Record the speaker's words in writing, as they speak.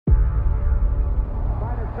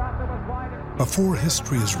Before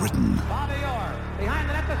history is written,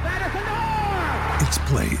 it's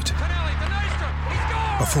played.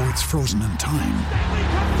 Before it's frozen in time,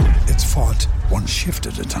 it's fought one shift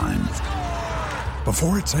at a time.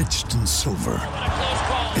 Before it's etched in silver,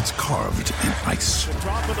 it's carved in ice.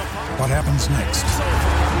 What happens next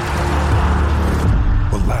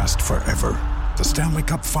will last forever. The Stanley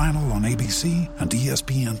Cup Final on ABC and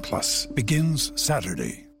ESPN Plus begins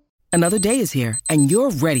Saturday. Another day is here, and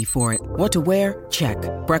you're ready for it. What to wear? Check.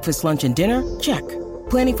 Breakfast, lunch, and dinner? Check.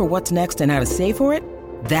 Planning for what's next and how to save for it?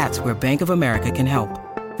 That's where Bank of America can help.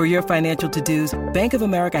 For your financial to-dos, Bank of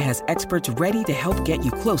America has experts ready to help get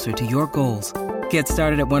you closer to your goals. Get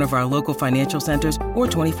started at one of our local financial centers or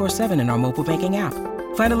 24/7 in our mobile banking app.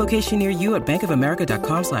 Find a location near you at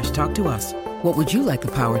bankofamerica.com/talktous. What would you like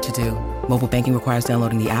the power to do? Mobile banking requires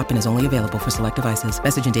downloading the app and is only available for select devices.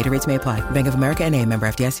 Message and data rates may apply. Bank of America NA, member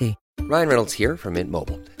FDIC. Ryan Reynolds here from Mint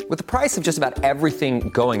Mobile. With the price of just about everything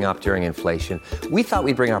going up during inflation, we thought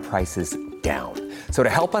we'd bring our prices down. So to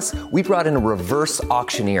help us, we brought in a reverse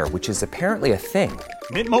auctioneer, which is apparently a thing.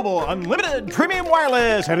 Mint Mobile Unlimited Premium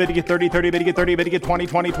Wireless. How to get 30, 30, bit to get 30, bit to get 20,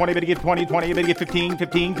 20, 20, bit to get 20, 20, bit to get 15,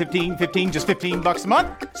 15, 15, 15, just $15 a month?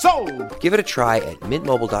 Sold! Give it a try at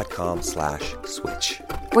mintmobile.com/switch.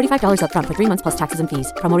 $45 up front for 3 months plus taxes and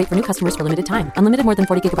fees. Promo rate for new customers for limited time. Unlimited more than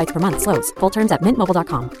 40 gigabytes per month. Slows full terms at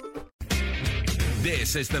mintmobile.com.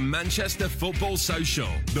 This is the Manchester Football Social,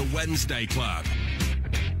 the Wednesday Club.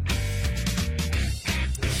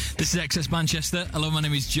 This is XS Manchester. Hello, my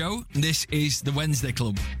name is Joe. This is the Wednesday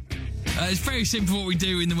Club. It's very simple what we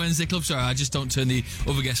do in the Wednesday Club. Sorry, I just don't turn the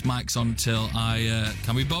other guest mics on until I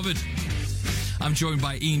can be bothered. I'm joined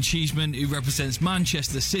by Ian Cheeseman, who represents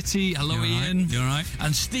Manchester City. Hello, Ian. You all right?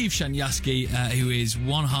 And Steve Shanyaski, who is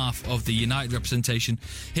one half of the United representation.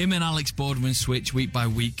 Him and Alex Boardman switch week by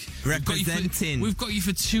week. Representing. We've got you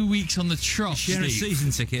for 2 weeks on the trot, Share a season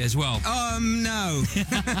ticket as well. No.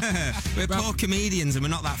 We're poor comedians and we're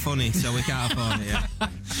not that funny, so we can't afford it yet.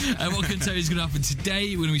 What can I tell you is going to happen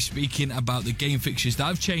today? We're going to be speaking about the game fixtures that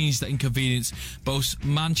have changed, that inconvenience both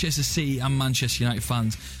Manchester City and Manchester United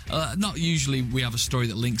fans. Not usually we have a story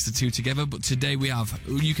that links the two together, but today we have.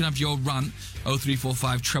 You can have your rant,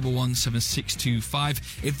 0345 111 7625.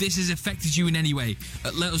 If this has affected you in any way,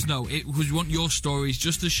 let us know. We want your stories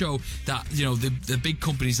just to show that, you know, the big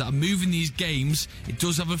companies that are moving these games, it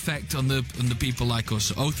does have an effect on the people like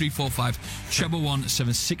us. 0345 111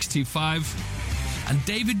 7625. And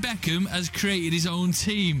David Beckham has created his own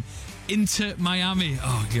team, Inter Miami.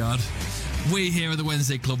 Oh, God. We here at the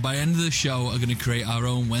Wednesday Club, by the end of the show, are going to create our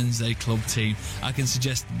own Wednesday Club team. I can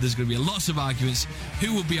suggest there's going to be lots of arguments.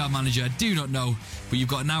 Who will be our manager? I do not know. But you've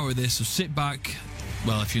got an hour of this, so sit back.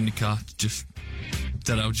 Well, if you're in the car, just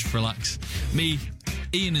relax. Me,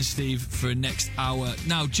 Ian and Steve for the next hour.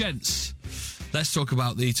 Now, gents, let's talk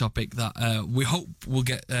about the topic that we hope will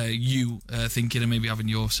get you thinking and maybe having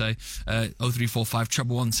your say. 0345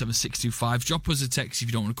 111 7625. Drop us a text if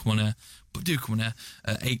you don't want to come on air, but do come on air.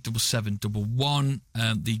 87711.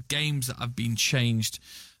 The games that have been changed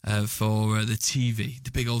for the TV, the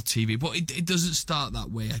big old TV. But it doesn't start that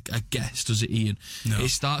way, I guess, does it, Ian? No. It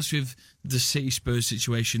starts with the City Spurs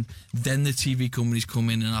situation, then the TV companies come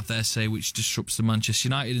in and have their say, which disrupts the Manchester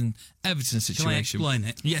United and Everton situation. Shall I explain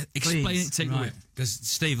it? Yeah, explain Please. it, take it away. Because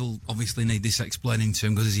Steve will obviously need this explaining to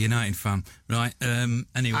him because he's a United fan, right?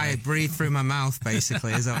 Anyway. I breathe through my mouth,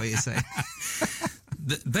 basically, is that what you're saying?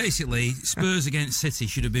 Basically, Spurs against City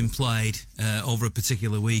should have been played over a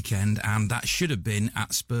particular weekend, and that should have been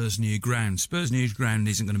at Spurs' new ground. Spurs' new ground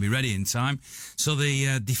isn't going to be ready in time, so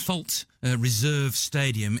the default reserve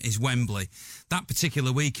stadium is Wembley. That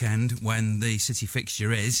particular weekend, when the City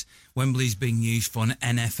fixture is, Wembley's being used for an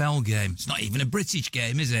NFL game. It's not even a British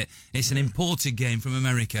game, is it? It's an imported game from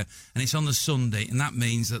America, and it's on the Sunday, and that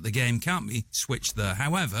means that the game can't be switched there.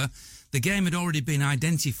 However, the game had already been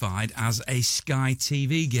identified as a Sky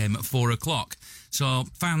TV game at 4 o'clock. So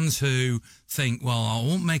fans who think, well, I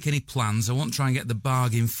won't make any plans, I won't try and get the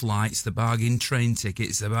bargain flights, the bargain train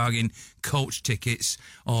tickets, the bargain coach tickets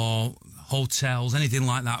or hotels, anything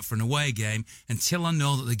like that for an away game until I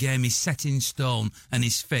know that the game is set in stone and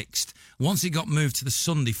is fixed. Once it got moved to the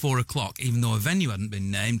Sunday 4 o'clock, even though a venue hadn't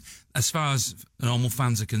been named, as far as normal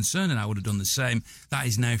fans are concerned, and I would have done the same, that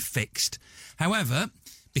is now fixed. However,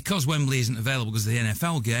 because Wembley isn't available because of the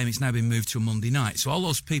NFL game, it's now been moved to a Monday night. So all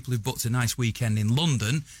those people who've booked a nice weekend in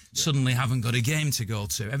London suddenly haven't got a game to go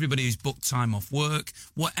to. Everybody who's booked time off work,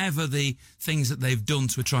 whatever the things that they've done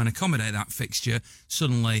to try and accommodate that fixture,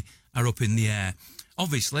 suddenly are up in the air.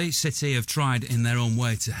 Obviously, City have tried in their own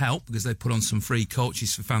way to help because they put on some free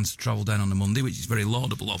coaches for fans to travel down on a Monday, which is very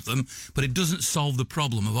laudable of them. But it doesn't solve the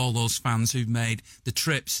problem of all those fans who've made the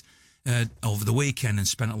trips over the weekend and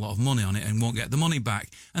spent a lot of money on it and won't get the money back.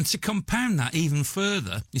 And to compound that even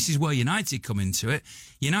further, this is where United come into it.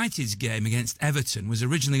 United's game against Everton was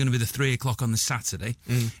originally going to be the 3 o'clock on the Saturday.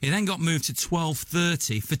 It then got moved to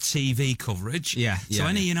 12:30 for TV coverage. So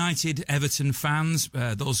any United Everton fans,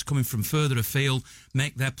 those coming from further afield,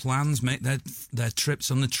 make their plans, make their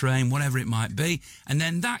trips on the train, whatever it might be, and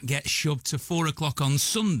then that gets shoved to 4 o'clock on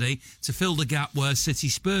Sunday to fill the gap where City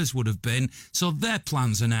Spurs would have been. So their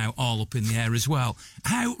plans are now all up in the air as well.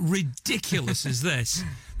 How ridiculous is this?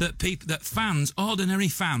 That fans, ordinary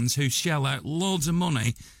fans who shell out loads of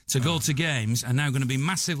money to go to games are now going to be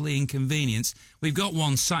massively inconvenienced. We've got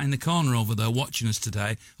one sat in the corner over there watching us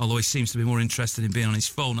today, although he seems to be more interested in being on his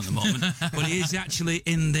phone at the moment. But he is actually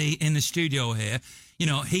in the studio here. You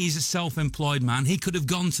know, he's a self-employed man. He could have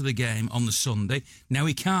gone to the game on the Sunday. Now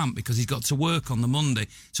he can't because he's got to work on the Monday.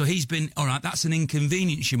 So he's been, all right, that's an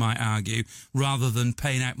inconvenience, you might argue, rather than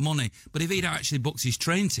paying out money. But if he'd actually booked his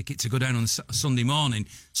train ticket to go down on Sunday morning,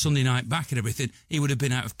 Sunday night back and everything, he would have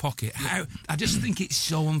been out of pocket. I just think it's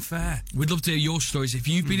so unfair. We'd love to hear your stories. If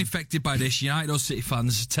you've been affected by this, United or City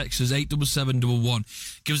fans, text us 87711.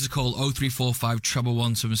 Give us a call, 0345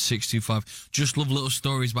 177 Just love little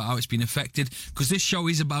stories about how it's been affected, because this show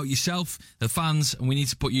is about yourself, the fans, and we need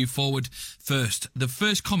to put you forward first. The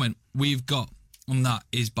first comment we've got on that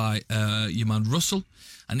is by your man Russell,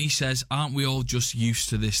 and he says, aren't we all just used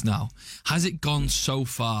to this now? Has it gone so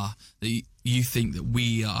far that you think that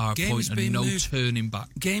we are at a point of no turning back?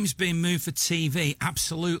 Games being moved for TV,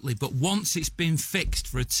 absolutely, but once it's been fixed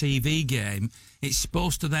for a TV game, it's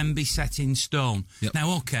supposed to then be set in stone.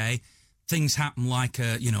 Now, okay, things happen like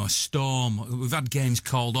a storm. We've had games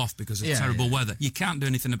called off because of terrible weather. You can't do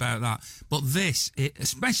anything about that. But this,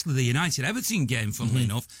 especially the United-Everton game, funnily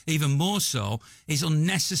enough, even more so, is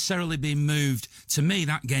unnecessarily being moved. To me,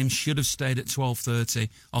 that game should have stayed at 12:30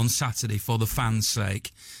 on Saturday for the fans'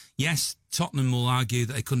 sake. Yes, Tottenham will argue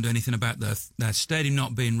that they couldn't do anything about their stadium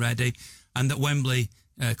not being ready and that Wembley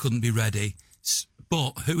couldn't be ready.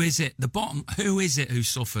 But who is it? Who is it who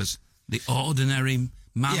suffers? The ordinary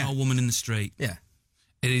man or woman in the street. Yeah.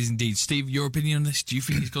 It is indeed. Steve, your opinion on this? Do you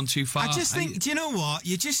think it's gone too far? I just think, do you know what?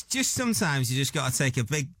 You just sometimes you just got to take a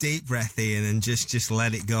big deep breath in and just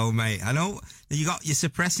let it go, mate. I know you're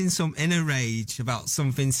suppressing some inner rage about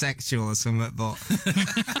something sexual or something, but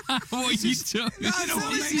what are you doing?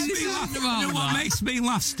 What makes me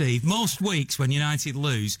laugh, Steve? Most weeks when United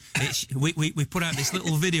lose, we put out this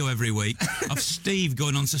little video every week of Steve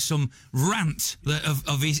going on to some rant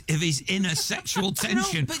of his inner sexual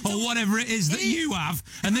tension or whatever it is that you have.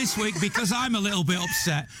 And this week, because I'm a little bit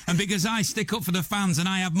upset and because I stick up for the fans and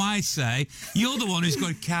I have my say, you're the one who's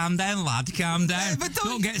going, calm down, lad, calm down. But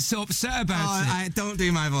don't get so upset about it. Don't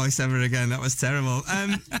do my voice ever again. That was terrible.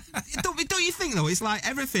 Don't you think, though, it's like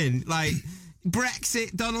everything, like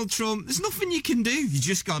Brexit, Donald Trump, there's nothing you can do. You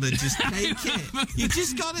just got to take it. You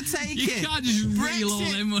just got to take it. You can't just reel all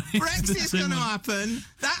in. Brexit's going to happen.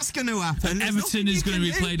 That's going to happen. Everton is going to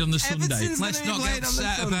be played on the Sunday. Let's not get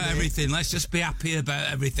upset about everything. Let's just be happy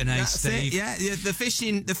about everything, Steve? Yeah, the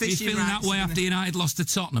fishing. You're feeling that way after United lost to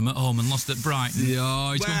Tottenham at home and lost at Brighton?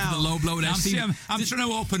 Yeah, he's going for the low blow. I'm trying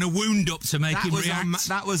to open a wound up to make him react.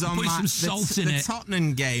 That was on some salt in it. The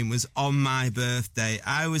Tottenham game was on my birthday.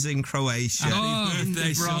 I was in Croatia. Happy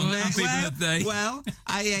birthday, son. Happy birthday. Well,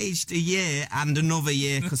 I aged a year and another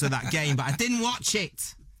year because of that game, but I didn't watch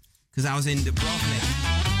it because I was in Dubrovnik.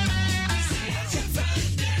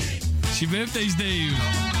 It's your birthday, Steve.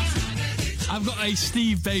 I've got a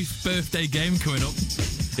Steve-based birthday game coming up.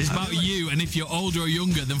 It's about you, and if you're older or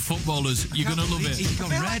younger than footballers, you're going to love it. He's gone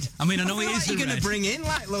red. I mean, I know he is You're going to bring in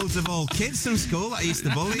like loads of old kids from school that I used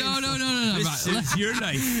to bully. No. Right, your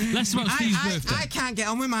life. Less about Steve's birthday. I can't get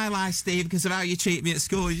on with my life, Steve, because of how you treat me at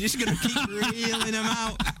school. You're just going to keep reeling them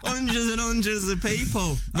out. Hundreds and hundreds of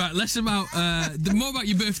people. Right, less about... more about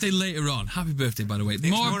your birthday later on. Happy birthday, by the way.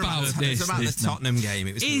 More about this. It's about the Tottenham game.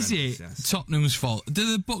 Is it Tottenham's fault?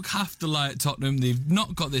 Do the book have to lie at Tottenham? They've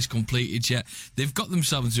not got this completed yet. They've got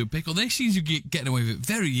themselves into a pickle. They seem to be getting away with it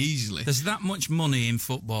very easily. There's that much money in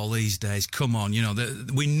football these days. Come on,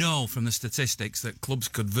 we know from the statistics that clubs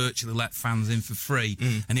could virtually let fans in for free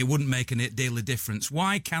and it wouldn't make a deal of difference.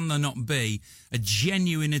 Why can there not be a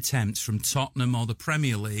genuine attempt from Tottenham or the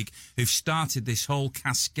Premier League, who've started this whole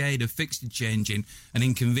cascade of fixture changing and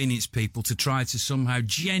inconvenience people, to try to somehow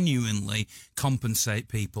genuinely compensate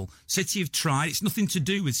people? City have tried. It's nothing to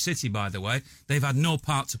do with City, by the way. They've had no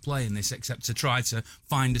part to play in this except to try to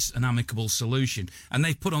find us an amicable solution. And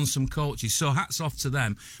they've put on some coaches, so hats off to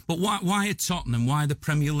them. But why are Tottenham, why the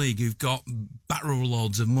Premier League, who've got barrel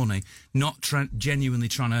loads of money, not genuinely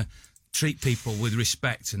trying to treat people with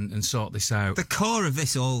respect and sort this out? The core of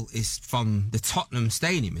this all is from the Tottenham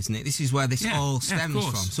Stadium, isn't it? This is where this all stems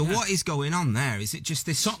from. So what is going on there? Is it just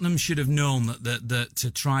this... Tottenham should have known that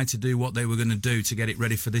to try to do what they were going to do to get it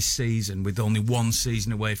ready for this season, with only one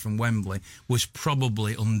season away from Wembley, was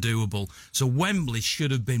probably undoable. So Wembley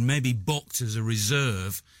should have been maybe booked as a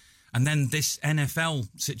reserve, and then this NFL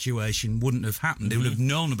situation wouldn't have happened. They would have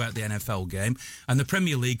known about the NFL game, and the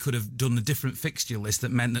Premier League could have done a different fixture list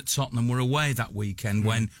that meant that Tottenham were away that weekend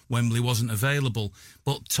when Wembley wasn't available.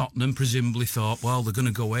 But Tottenham presumably thought, well, they're going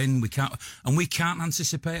to go in, we can't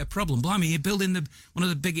anticipate a problem. Blimey, you're building one of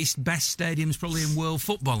the biggest, best stadiums probably in world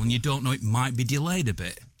football, and you don't know it might be delayed a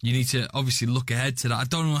bit. You need to obviously look ahead to that. I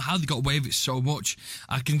don't know how they got away with it so much.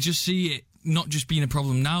 I can just see it not just being a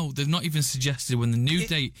problem now. They've not even suggested when the new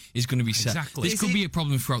date is going to be set. Exactly. This could be a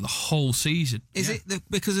problem throughout the whole season. Is it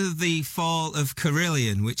because of the fall of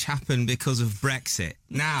Carillion, which happened because of Brexit?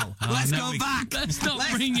 Now, let's go back. Let's not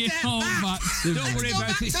bring it all back. Don't worry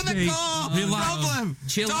about it, Steve. Problem.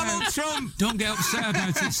 Chill Donald out. Trump. Don't get upset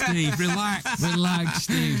about it, Steve. Relax. Relax,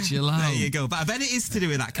 Steve. Chill out. There you go. But I bet it is to do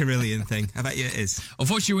with that Carillion thing. I bet you it is.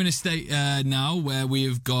 Unfortunately, we're in a state now where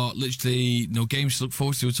we've got literally no games to look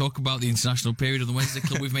forward to. We'll talk about the international period of the Wednesday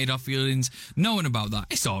Club. We've made our feelings known about that.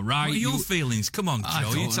 It's all right. What are your feelings? Come on,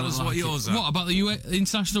 Joe. You tell us what yours are. What, about the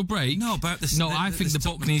international break? No, about the... No, I think the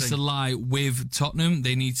book needs to lie with Tottenham.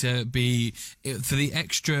 They need to be... For the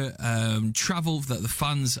extra travel that the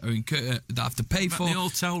fans are that have to pay for. The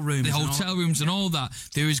hotel rooms. And all that.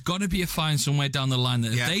 There has got to be a fine somewhere down the line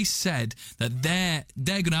that if they said that they're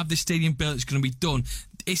going to have this stadium built, it's going to be done,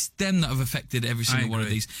 it's them that have affected every single one of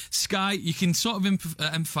these. Sky, you can sort of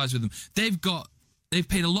empathise with them. They've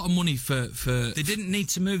paid a lot of money for... They didn't need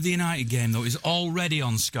to move the United game, though. It was already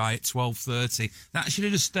on Sky at 12:30. That should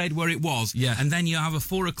have just stayed where it was. Yeah. And then you have a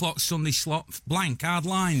 4 o'clock Sunday slot blank, hard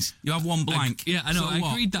lines. You have one blank. I know. So I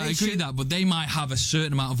agreed that. But they might have a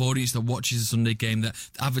certain amount of audience that watches the Sunday game, that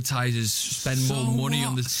advertisers spend more money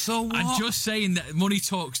on this. So what? I'm just saying that money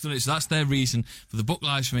talks, doesn't it? So that's their reason for the book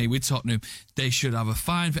lies for me with Tottenham. They should have a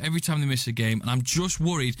fine for every time they miss a game. And I'm just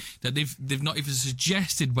worried that they've not even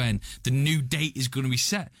suggested when the new date is going to be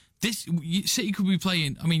set. City could be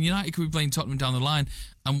playing, United could be playing Tottenham down the line,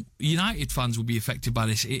 and United fans will be affected by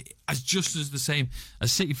this just as the same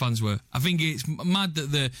as City fans were. I think it's mad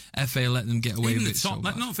that the FA let them get away with it.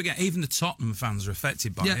 Don't forget, even the Tottenham fans are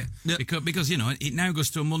affected by it. Yeah. Because it now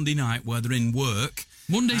goes to a Monday night where they're in work.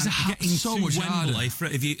 Mondays are so much Wembley,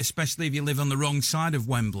 especially if you live on the wrong side of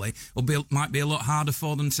Wembley, might be a lot harder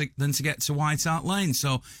for them than to get to White Hart Lane.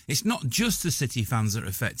 So it's not just the City fans that are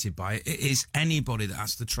affected by it. It is anybody that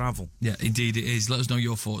has to travel. Yeah, indeed it is. Let us know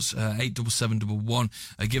your thoughts. 87711.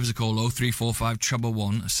 Give us a call. 0345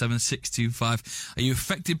 111 7625. Are you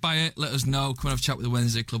affected by it? Let us know. Come and have a chat with the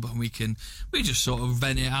Wednesday Club, and we just sort of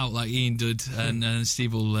vent it out like Ian did, and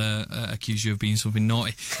Steve will accuse you of being something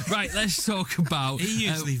naughty. Right, let's talk about... He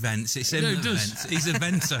usually vents. It's him that vents. He's a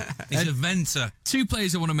venter. He's a venter. Two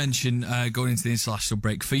players I want to mention going into the international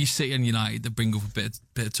break for City and United that bring up a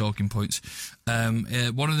bit of talking points.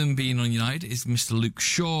 One of them being on United is Mr. Luke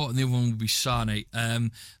Shaw, and the other one will be Sane.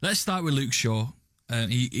 Let's start with Luke Shaw.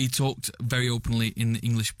 He talked very openly in the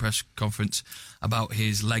English press conference about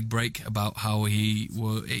his leg break, about how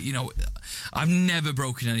I've never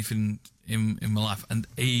broken anything in my life, and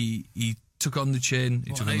he took on the chin,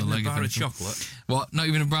 he took on the leg. A bar of chocolate? What? Not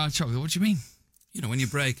even a bar of chocolate? What do you mean? When you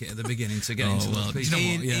break it at the beginning to get into the piece.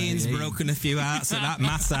 Ian's broken a few hearts at that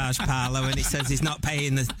massage parlour when he says he's not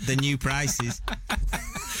paying the new prices.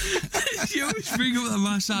 You always bring up the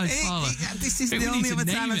massage parlour. This is the only other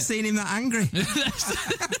time I've seen him that angry.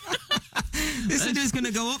 This is who's going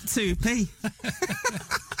to go up 2p.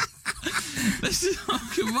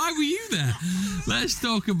 Why were you there? Let's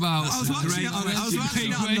talk about... I was watching it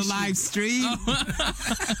on the live stream.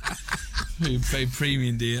 You pay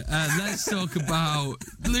premium, dear. Let's talk about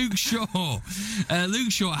Luke Shaw.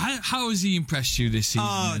 Luke Shaw, how has he impressed you this season?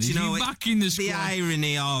 Oh, do you know back in the squad? The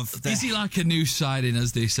irony of... Is he like a new signing,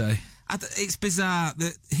 as they say? It's bizarre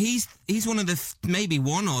that he's one of the maybe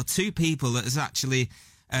one or two people that has actually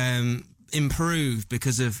improved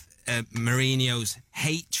because of Mourinho's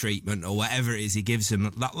hate treatment or whatever it is he gives him.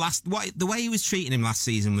 The way he was treating him last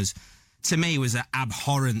season was, to me, was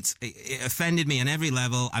abhorrent. It offended me on every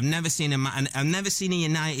level. I've never seen a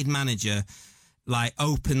United manager like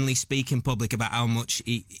openly speak in public about how much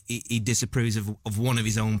he disapproves of one of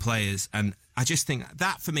his own players. And I just think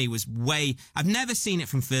that for me was I've never seen it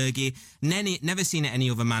from Fergie, never seen it any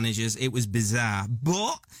other managers. It was bizarre,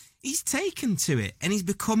 but he's taken to it and he's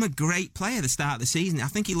become a great player at the start of the season. I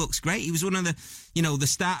think he looks great. He was one of the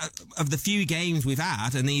start of the few games we've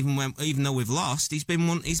had, and even though we've lost, he's been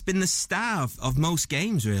the star of most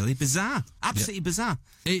games. Really bizarre, absolutely bizarre.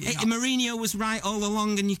 Mourinho was right all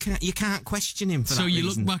along, and you can't question him for that. So you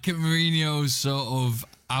reason. look back at Mourinho's sort of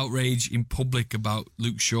outrage in public about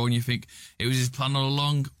Luke Shaw, and you think it was his plan all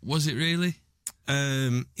along. Was it really?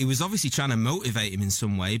 He was obviously trying to motivate him in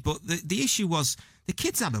some way, but the issue was the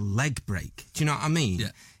kid's had a leg break. Do you know what I mean?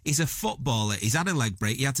 Yeah. He's a footballer. He's had a leg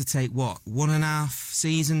break. He had to take, 1.5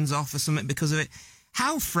 seasons off or something because of it.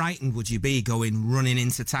 How frightened would you be running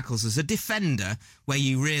into tackles as a defender where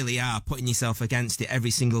you really are putting yourself against it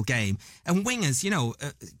every single game? And wingers,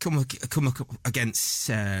 come up against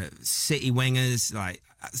City wingers, like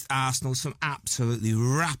Arsenal, some absolutely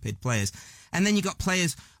rapid players. And then you got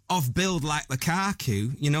players of build like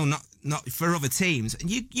Lukaku, not for other teams. And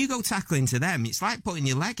you go tackling to them, it's like putting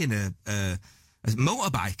your leg in a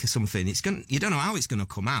motorbike or something. You don't know how it's going to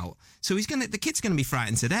come out. So the kid's going to be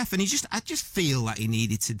frightened to death. And I just feel like he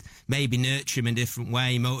needed to maybe nurture him in a different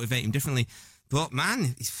way, motivate him differently. But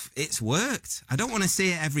man, it's worked. I don't want to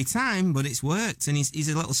see it every time, but it's worked, and he's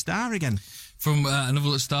a little star again. From another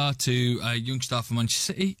little star to a young star for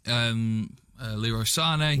Manchester City, Leroy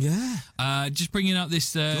Sané. Yeah. Just bringing out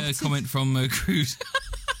this comment from Cruz.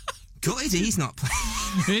 Gutted he's not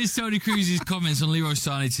playing. Here's Tony Cruz's comments on Leroy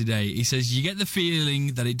Sané today. He says, "You get the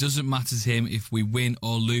feeling that it doesn't matter to him if we win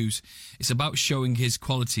or lose. It's about showing his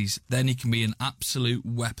qualities. Then he can be an absolute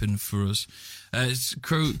weapon for us."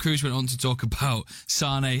 Cruz went on to talk about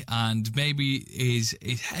Sané, and maybe his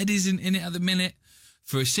head isn't in it at the minute.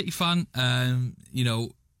 For a City fan,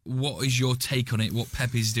 what is your take on it? What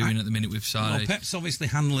Pep is doing at the minute with Sané? Well, Pep's obviously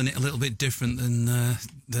handling it a little bit different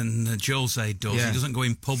than Jose does. Yeah. He doesn't go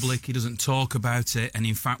in public. He doesn't talk about it. And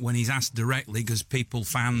in fact, when he's asked directly, because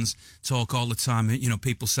fans talk all the time.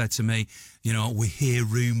 People said to me, we hear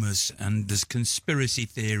rumours and there's conspiracy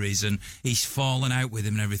theories, and he's fallen out with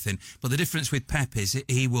him and everything. But the difference with Pep is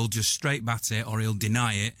he will just straight bat it, or he'll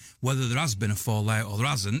deny it, whether there has been a fallout or there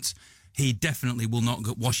hasn't. He definitely will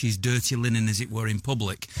not wash his dirty linen, as it were, in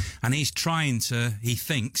public. And he's trying to, he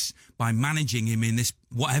thinks, by managing him in this,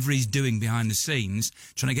 whatever he's doing behind the scenes,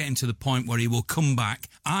 trying to get him to the point where he will come back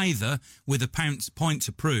either with a point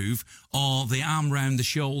to prove, or the arm round the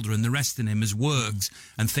shoulder and the rest in him has worked,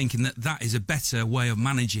 and thinking that is a better way of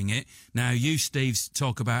managing it. Now, you, Steve,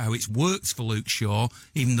 talk about how it's worked for Luke Shaw,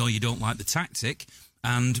 even though you don't like the tactic.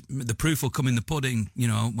 And the proof will come in the pudding,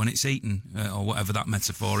 when it's eaten, or whatever that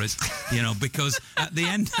metaphor is, because at the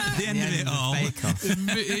end of it all,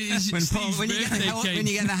 when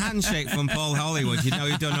you get the handshake from Paul Hollywood, you know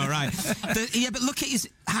you've done all right. But look at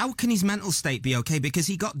how can his mental state be okay? Because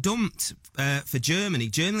he got dumped for Germany.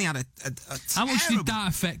 Germany had a how much did that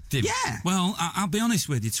affect him? Yeah. Well, I'll be honest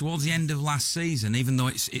with you. Towards the end of last season, even though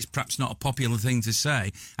it's perhaps not a popular thing to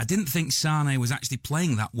say, I didn't think Sané was actually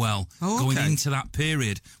playing that well going into that period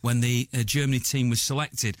when the Germany team was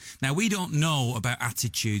selected. Now, we don't know about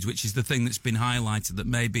attitudes, which is the thing that's been highlighted, that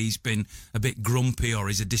maybe he's been a bit grumpy or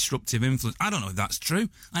he's a disruptive influence. I don't know if that's true.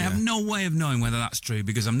 I have no way of knowing whether that's true,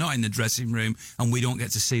 because I'm not in the dressing room and we don't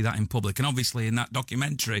get to see that in public. And obviously in that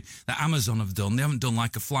documentary that Amazon have done, they haven't done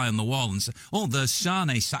like a fly on the wall and say, there's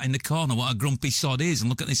Sané sat in the corner, what a grumpy sod is, and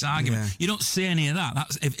look at this argument. Yeah. You don't see any of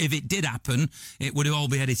that. If it did happen, it would all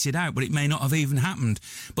be edited out, but it may not have even happened.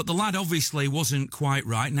 But the lad obviously wasn't quite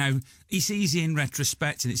right. Now, it's easy in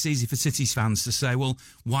retrospect, and it's easy for City's fans to say, well,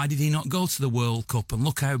 why did he not go to the World Cup? And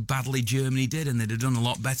look how badly Germany did, and they'd have done a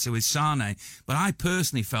lot better with Sané. But I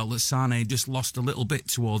personally felt that Sané just lost a little bit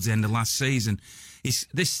towards the end of last season.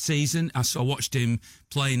 This season, I watched him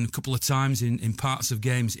playing a couple of times in parts of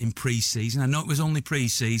games in pre-season. I know it was only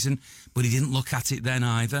pre-season, but he didn't look at it then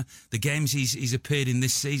either. The games he's appeared in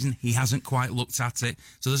this season, he hasn't quite looked at it.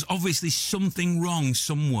 So there's obviously something wrong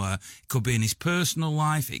somewhere. It could be in his personal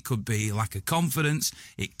life. It could be lack of confidence.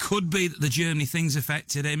 It could be that the Germany things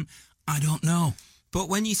affected him. I don't know. But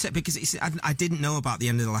when you said, because I didn't know about the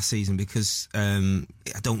end of the last season, because I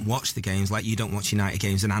don't watch the games like you don't watch United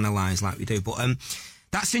games and analyse like we do. But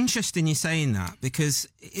that's interesting you're saying that, because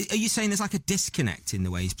are you saying there's like a disconnect in the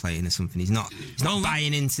way he's playing or something? He's not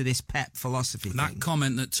buying into this Pep philosophy that thing.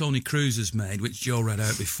 Comment that Tony Cruz has made, which Joe read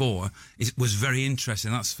out before, was very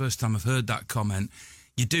interesting. That's the first time I've heard that comment.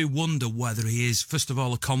 You do wonder whether he is, first of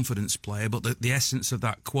all, a confidence player, but the essence of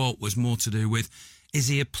that quote was more to do with, is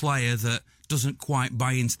he a player that doesn't quite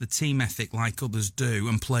buy into the team ethic like others do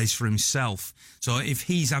and plays for himself. So if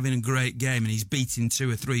he's having a great game and he's beating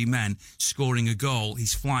 2 or 3 men, scoring a goal,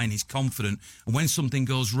 he's flying, he's confident. And when something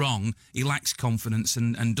goes wrong, he lacks confidence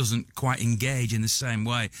and doesn't quite engage in the same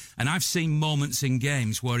way. And I've seen moments in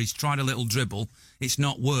games where he's tried a little dribble, it's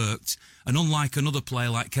not worked, and unlike another player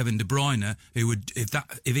like Kevin De Bruyne, who would,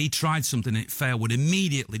 if he tried something and it failed, would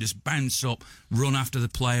immediately just bounce up, run after the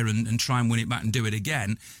player and try and win it back and do it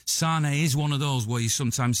again. Sane is one of those where you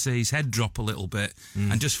sometimes see his head drop a little bit,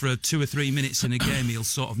 and just for 2 or 3 minutes in a game, he'll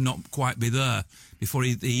sort of not quite be there before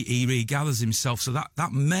he regathers himself. So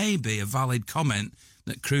that may be a valid comment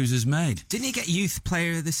that Cruz has made. Didn't he get Youth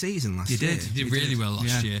Player of the Season last year? He did really well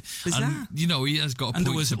last year. And, you know, he has got a point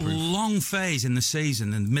there was to a prove. long phase in the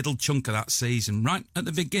season, in the middle chunk of that season. Right at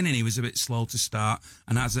the beginning, he was a bit slow to start,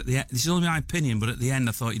 and as at the end, this is only my opinion, but at the end,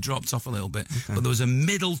 I thought he dropped off a little bit. Okay. But there was a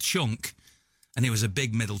middle chunk, and it was a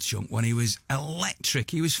big middle chunk, when he was electric.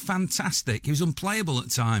 He was fantastic. He was unplayable at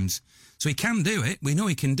times. So he can do it. We know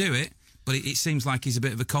he can do it, but it seems like he's a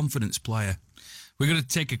bit of a confidence player. We're going to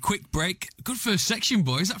take a quick break. Good first section,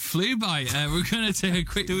 boys. That flew by. We're going to take a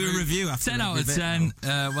quick Do a review after 10 out of 10.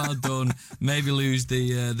 Well done. Maybe lose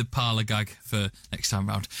the parlour gag for next time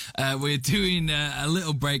round. We're doing a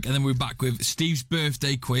little break, and then we're back with Steve's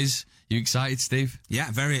birthday quiz. You excited, Steve?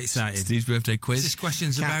 Yeah, very excited. Steve's birthday quiz. This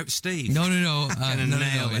question's about Steve. No. Nail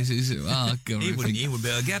it. He would be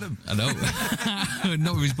able to get him. I know.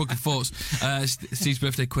 Not with his book of thoughts. Steve's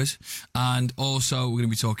birthday quiz. And also, we're going to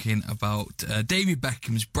be talking about David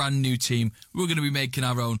Beckham's brand new team. We're going to be making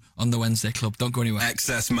our own on the Wednesday Club. Don't go anywhere.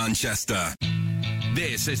 Excess Manchester.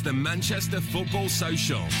 This is the Manchester Football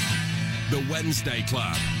Social, the Wednesday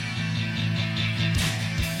Club.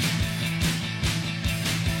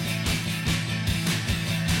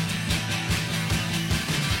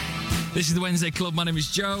 This is the Wednesday Club. My name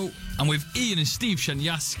is Joe. I'm with Ian and Steve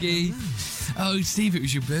Shanyaski. Oh, Steve, it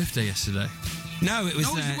was your birthday yesterday. No, it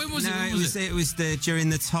was. When was it? It was during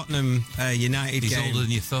the Tottenham United He's game. older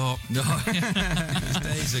than you thought. No.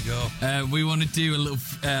 Days ago. We want to do a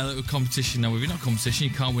little competition now. We've not competition.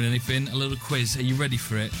 You can't win anything. A little quiz. Are you ready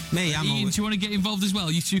for it? Me, I'm. Ian, do you want to get involved as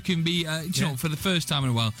well? You two can be. You know, for the first time in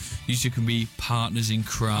a while, you two can be partners in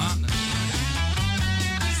crime.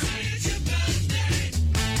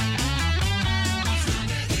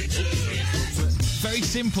 Very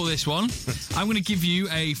simple, this one. I'm going to give you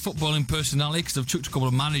a footballing personality because I've chucked a couple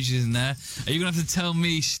of managers in there. Are you going to have to tell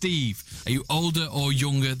me, Steve, are you older or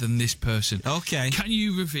younger than this person? Okay. Can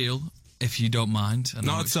you reveal, if you don't mind?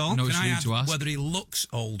 Not at all. I know Can it's I rude add to ask. whether he looks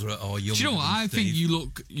older or younger? Do you know what? I think you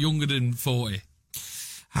look younger than 40.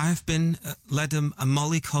 I've been led a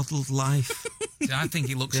mollycoddled life. I think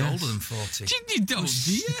he looks older than 40. You don't,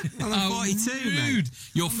 do you? Well, I'm 42, rude. mate.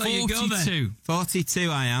 You're There you go, 42. 42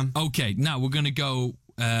 I am. Okay, now we're going to go...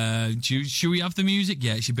 should we have the music?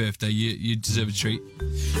 Yeah, it's your birthday. You deserve a treat.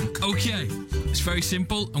 Okay, it's very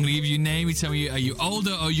simple. I'm going to give you a name. You tell me, are you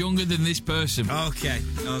older or younger than this person? Okay.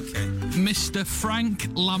 Mr. Frank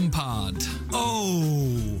Lampard.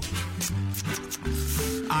 Oh.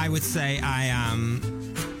 I would say I am...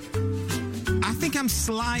 I think I'm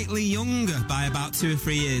slightly younger by about 2 or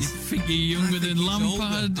 3 years. I think you're younger than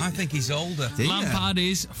Lampard. I think he's older. Lampard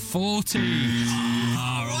is 40.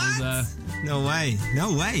 Older. No way.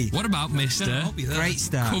 What about Mr. Great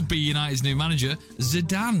start. Could be United's new manager,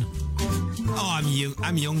 Zidane. Oh,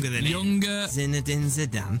 I'm younger than him. Younger. Zinedine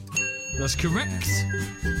Zidane. That's correct.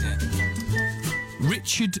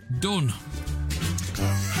 Richard Dunn.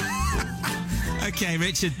 Okay,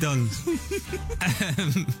 Richard Dunn.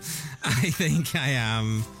 I think I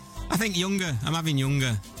am. I think younger. I'm having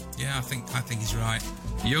younger. Yeah, I think he's right.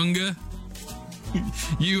 Younger.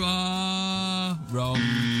 You are wrong.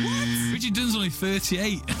 What? Richard Dunn's only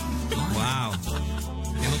 38. Wow.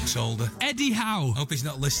 He looks older. Eddie Howe. Hope he's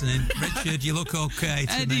not listening. Richard, you look okay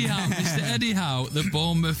to Eddie me. Howe. Mr. Eddie Howe, the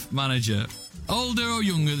Bournemouth manager. Older or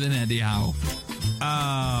younger than Eddie Howe?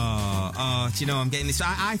 Oh, do you know I'm getting this?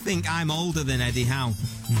 I think I'm older than Eddie Howe.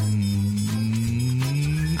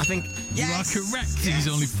 I think... You are correct. Yes. He's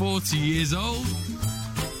only 40 years old.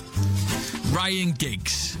 Ryan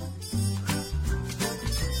Giggs.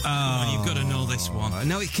 Oh, you've got to know this one.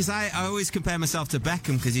 No, because I always compare myself to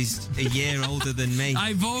Beckham because he's a year older than me.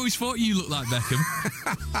 I've always thought you looked like Beckham.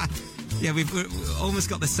 Yeah, we've almost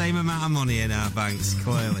got the same amount of money in our banks,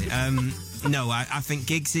 clearly. No, I think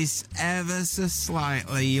Giggs is ever so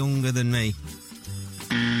slightly younger than me.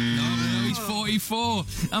 No, he's 44.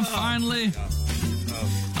 And finally,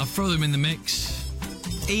 I'll throw them in the mix.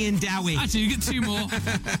 Ian Dowie. Actually, you get 2 more.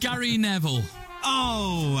 Gary Neville.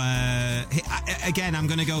 Again, I'm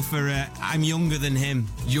going to go for I'm younger than him.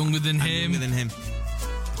 Younger than I'm him. younger than him.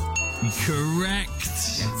 Correct.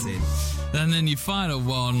 Gets in. And then your final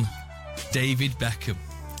one, David Beckham.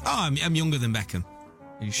 Oh, I'm younger than Beckham.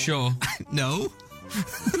 Are you sure? No.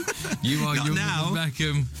 You are Not younger now. than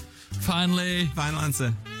Beckham. Finally, Final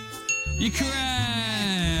answer. you're correct.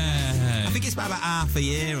 I think it's by about half a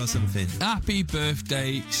year or something. Happy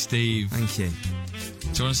birthday, Steve. Thank you. Do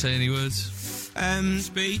you want to say any words?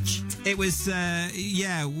 Speech. It was,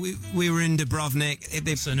 we were in Dubrovnik.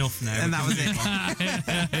 It's enough now. And that was it.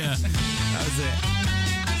 That was it.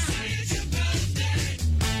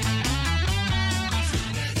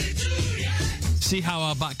 See how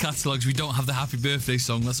our back catalogues, we don't have the happy birthday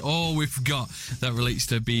song. That's all we've got that relates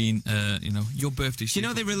to being, your birthday. Do you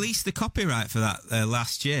know they released the copyright for that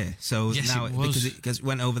last year? So Yes, now it was. because it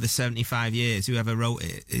went over the 75 years, whoever wrote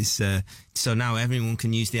it is so now everyone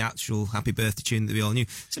can use the actual happy birthday tune that we all knew.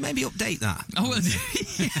 So maybe update that. Oh, well,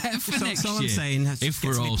 yeah, for So next that's all I'm year. saying. That If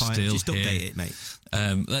gets we're me all point. still just update here. it, mate.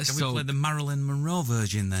 Let's Can we talk. play the Marilyn Monroe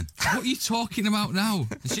version then? What are you talking about now?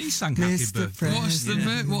 She sang Happy Mr. Birthday. What's the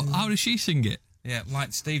how does she sing it? Yeah,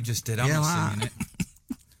 like Steve just did. I'm Yeah, not like singing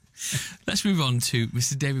it. Let's move on to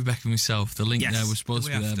Mr. David Beckham himself. The link Yes, there was supposed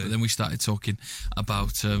to we be have there, to. but then we started talking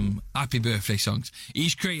about happy birthday songs.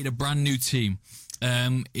 He's created a brand new team.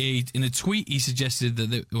 In a tweet, he suggested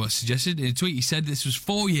in a tweet he said this was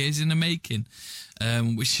 4 years in the making,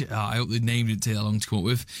 which I hope the name didn't take that long to come up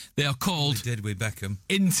with. They are We called did with Beckham.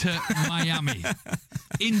 Inter Miami.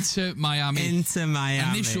 Inter Miami. Into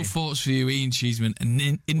Miami. Initial thoughts for you, Ian Cheeseman,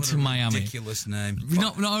 and Inter Miami. Ridiculous name.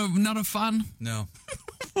 Not a fan. No.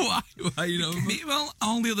 Why? Well,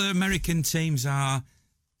 all the other American teams are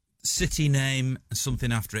city name and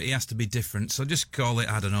something after it. It has to be different. So just call it,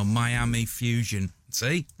 I don't know, Miami Fusion.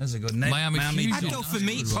 See? That's a good name. Miami Fusion. I'd go for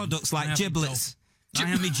meat products like Miami giblets.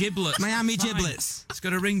 Miami Giblets. Miami Fine. giblets. It's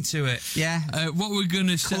got a ring to it. Yeah. What we're going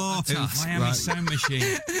to set Claw the task. Miami Right. Sound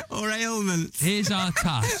Machine. Or ailments. Here's our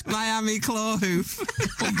task. Miami claw hoof.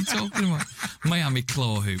 What are you talking about? Miami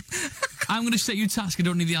Claw Hoop. I'm going to set you a task. I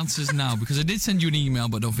don't need the answers now because I did send you an email,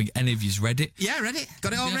 but I don't think any of you's read it. Yeah, ready.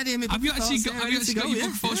 Got it all ready. In my Have you book actually thoughts, got, yeah, have you ready to actually got go, your yeah.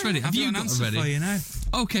 book thoughts ready? Have you an got answer it ready? for you now.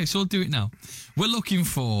 Okay, so I'll do it now. We're looking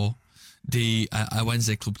for the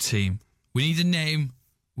Wednesday Club team. We need a name.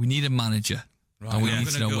 We need a manager. Right, and we I'm need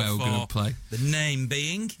to gonna know go where we're going to for play. The name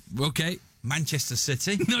being Okay. Manchester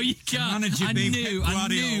City. No, you can't. Manager being Pep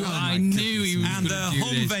Guardiola. I knew he was And the going to do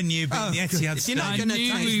home this. venue being the Etihad You're Stadium. not I gonna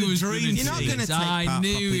knew take he the was dream going to You're not do gonna this. take I part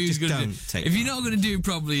knew properly. he was Just going to do don't it. take If you're part. not going to do it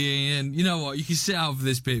properly, Ian, you know what? You can sit out for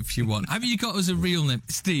this bit if you want. Have you got us a real name?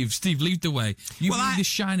 Steve, lead the way. You Well, be the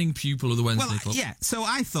shining pupil of the Wednesday Well, Club. yeah. So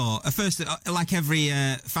I thought at first, like every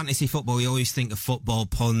fantasy football, you always think of football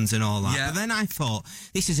puns and all that. Yeah. But then I thought,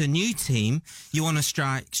 this is a new team. You want to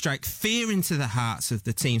strike fear into the hearts of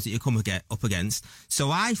the teams that you come up against. So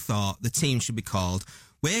I thought the team should be called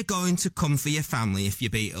 "We're going to come for your family if you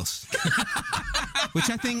beat us," which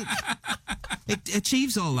I think it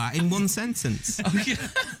achieves all that in one sentence,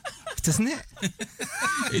 doesn't it?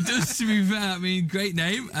 It does, to be fair. I mean, great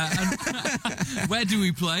name. And where do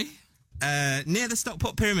we play? Near the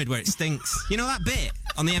Stockport Pyramid where it stinks. You know that bit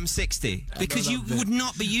on the M60? Because you would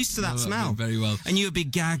not be used to that that smell. bit very well. And you would be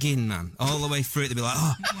gagging, man, all the way through it. They'd be like,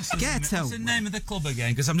 oh, get out. What's the name of the club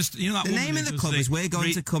again? Because I'm just, you know that The woman name who of the does club is We're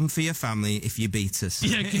Going to Come for Your Family if you beat us.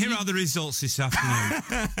 Yeah, Here are the results this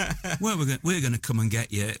afternoon. Well, we're going to come and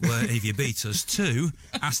get you if you beat us. 2,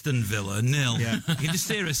 Aston Villa, 0. Yeah. You can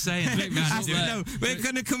just hear us saying it. No, we're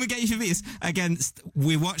going to come and get you if you beat us against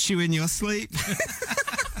We Watch You in Your Sleep.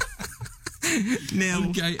 0.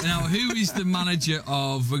 Okay, now who is the manager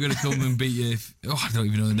of We're Going to Come and Beat You? I don't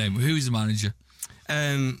even know the name. But who is the manager?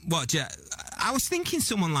 I was thinking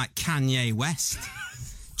someone like Kanye West.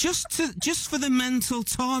 Just for the mental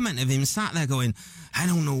torment of him sat there going, I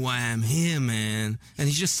don't know why I'm here, man. And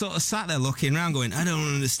he's just sort of sat there looking around going, I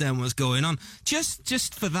don't understand what's going on.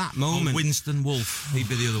 Just for that moment. Winston Wolfe. He'd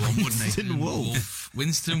be the other one, wouldn't he? Winston Wolfe.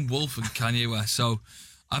 Winston Wolfe and Kanye West. So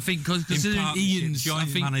I think because Ian's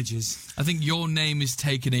managers. I think your name is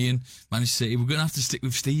taken, Ian. Manchester City. We're going to have to stick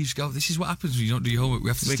with Steve's. Go. This is what happens when you don't do your homework. We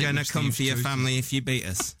have to. We're stick going with to come Steve's for your choices. family if you beat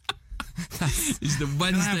us. Is the Can I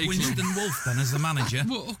Wednesday have Club. Winston Wolfe then as the manager?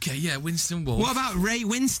 Well, okay, yeah, Winston Wolfe. What about Ray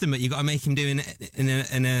Winston? But you got to make him do it in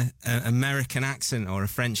an American accent or a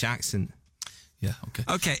French accent. Yeah, okay.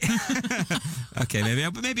 Okay, okay.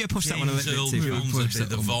 Maybe I pushed that one a James little Earl bit too far. Jones would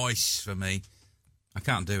be the voice for me. I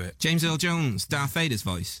can't do it. James Earl Jones, Darth Vader's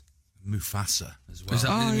voice. Mufasa as well. Was that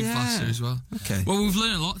Oh, Mufasa yeah. as well? Okay. Well, we've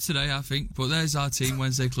learned a lot today, I think. But there's our team,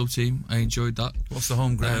 Wednesday Club team. I enjoyed that. What's the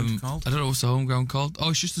home ground called? I don't know what's the home ground called. Oh,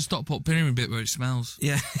 it's just the Stockport Pyramid bit where it smells.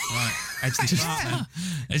 Yeah. Right, Edgeley Park then.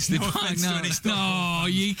 It's the No park offence to now. any Stockport No,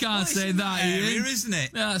 you can't say that, area, Ian. isn't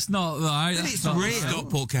it? That's not right. But That's it's not real.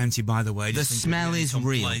 Stockport County, by the way. The just in case smell you is get any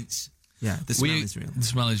real. complaints. Yeah, the smell is real. The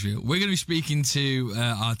smell is real. We're going to be speaking to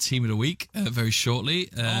our team of the week very shortly.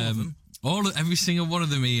 All of them? Every single one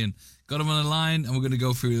of them, Ian. Got them on the line, and we're going to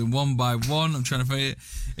go through them one by one. I'm trying to find it.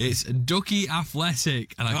 It's Ducky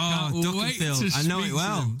Athletic, and I can't wait to Duckenfield. I know speak it to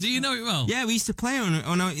well. them. Do you know it well? Yeah, we used to play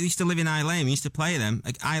we used to live in Islane. We used to play them.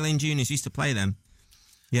 Like, Islane Juniors used to play them.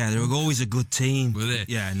 Yeah, they were always a good team. Were they?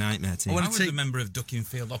 Yeah, nightmare team. I was a member of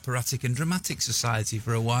Duckenfield Operatic and Dramatic Society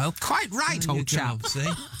for a while. Quite right, old chap. See?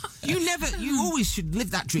 You always should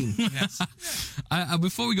live that dream. Yes.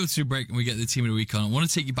 Before we go to a break and we get the team of the week on, I want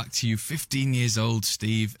to take you back to you 15 years old,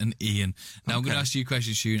 Steve and Ian. Now, I'm going to ask you a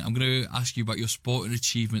question soon. I'm going to ask you about your sporting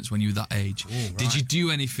achievements when you were that age. Oh, right. Did you do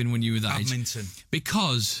anything when you were that age? Badminton.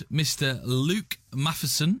 Because Mr. Luke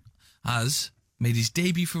Matheson has made his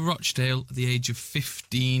debut for Rochdale at the age of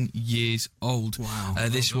 15 years old. Wow.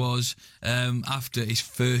 This was after his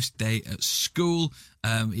first day at school.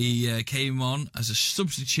 He came on as a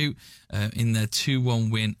substitute in their 2-1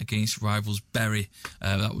 win against rivals Bury.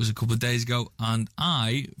 That was a couple of days ago, and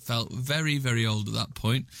I felt very, very old at that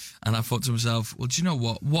point, and I thought to myself, well, do you know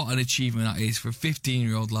what? What an achievement that is for a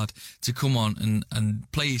 15-year-old lad to come on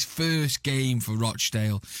and play his first game for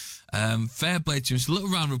Rochdale. Fair play to him. It's a little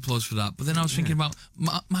round of applause for that. But then I was thinking about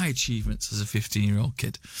my achievements as a 15-year-old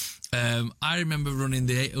kid. I remember running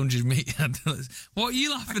the 800 metre. What are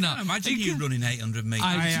you laughing at? Imagine you running 800 metres.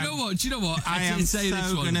 Do you know what? I am so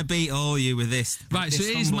going to beat all you with this. Right, so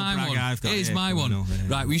here's my one. Here's my one.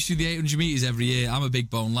 Right, we used to do the 800 metres every year. I'm a big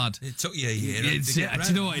bone lad. It took you a year. Do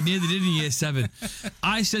you know what? It nearly did in year 7.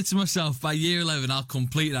 I said to myself, by year 11, I'll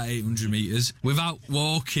complete that 800 metres without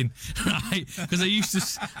walking, right? Because I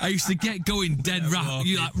used to get going dead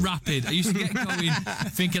rapid. I used to get going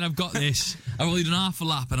thinking I've got this. I've only done half a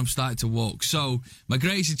lap and I'm starting to walk. So my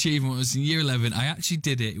greatest achievement was in year 11. I actually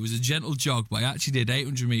did it. It was a gentle jog, but I actually did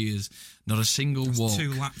 800 metres, not a single walk.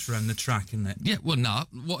 2 laps around the track, isn't it? Yeah, well, no.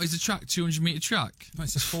 What is the track? 200 metre track? No,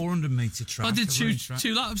 it's a 400 metre track. I did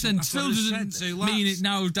two laps then. Still doesn't mean it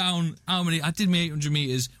now down how many. I did my 800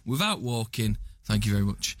 metres without walking. Thank you very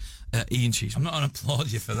much. Ian Cheeseman. I'm not going to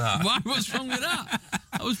applaud you for that. Why? What's wrong with that?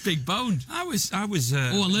 I was big boned. I was. I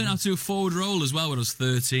learned how to do a forward roll as well when I was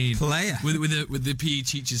 13. Player. With the PE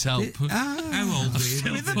teacher's help. How old were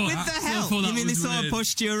you? With the help? You mean they sort of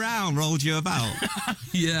pushed you around, rolled you about?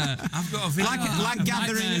 Yeah. I've got a video.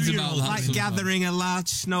 Like gathering a large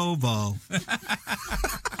snowball.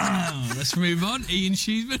 Let's move on. Ian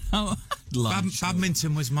Cheeseman.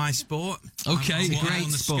 Badminton was my sport. Okay. It's a great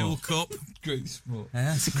won the sport. school cup. Great sport.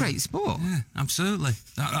 Yeah. It's a great sport. Yeah, absolutely.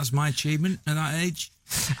 That's my achievement at that age.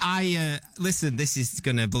 Listen, this is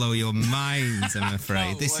going to blow your minds, I'm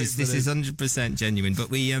afraid. This is 100% genuine. But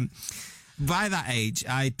we, by that age,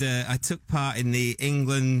 I took part in the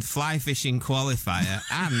England fly fishing qualifier,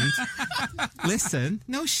 and listen,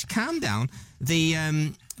 calm down.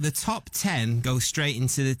 The top 10 go straight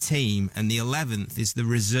into the team, and the 11th is the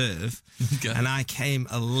reserve, and I came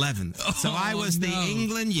 11th. So I was the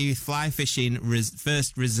England youth fly fishing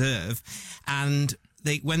first reserve, and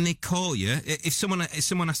when they call you, if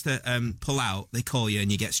someone has to pull out, they call you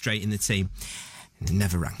and you get straight in the team. And it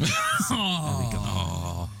never rang. So, there we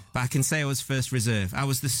go. But I can say I was first reserve. I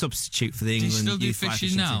was the substitute for the England Do you still do youth fly fishing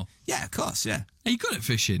fishing now? team. Yeah, of course, yeah. Are you good at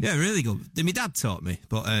fishing? Yeah, really good. My dad taught me,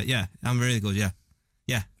 but yeah, I'm really good, yeah.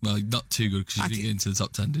 Yeah. Well, not too good because you didn't get into the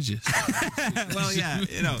top 10, did you? Well, yeah,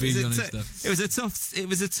 it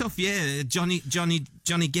was a tough year. Johnny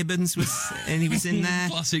Gibbons he was in there.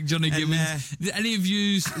 Classic Johnny Gibbons. Did any of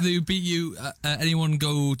you who beat you, anyone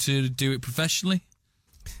go to do it professionally?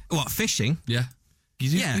 What, fishing? Yeah. You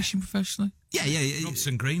do fishing professionally? Yeah.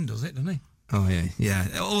 Robson Green does it, doesn't he? Oh, yeah.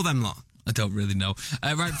 All them lot. I don't really know.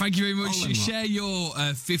 Right, thank you very much. Share your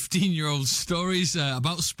 15-year-old stories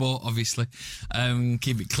about sport, obviously.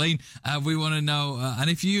 Keep it clean. We want to know,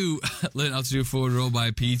 and if you learned how to do a forward roll by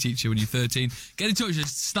a PE teacher when you're 13, get in touch.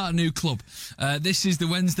 Let's start a new club. This is the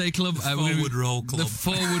Wednesday Club. Forward roll club. The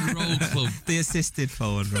forward roll club. The assisted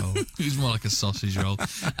forward roll. It's more like a sausage roll.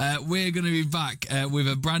 We're going to be back with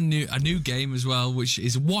a new game as well, which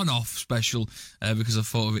is a one-off special because I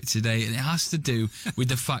thought of it today, and it has to do with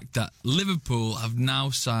the fact that Liverpool have now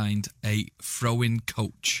signed a throw-in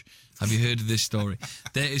coach. Have you heard of this story?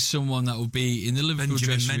 There is someone that will be in the Liverpool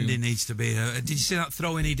Benjamin dressing room. Mendy needs to be. Did you see that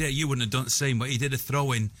throw-in he did? You wouldn't have done the same, but he did a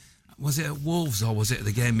throw-in was it at Wolves or was it at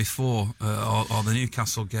the game before or the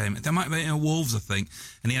Newcastle game? There might have been at Wolves, I think,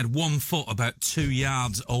 and he had 1 foot about 2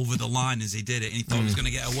 yards over the line as he did it, and he thought he was going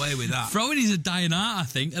to get away with that. Throwing is a dying art, I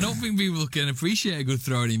think. I don't think people can appreciate a good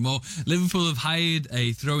throw anymore. Liverpool have hired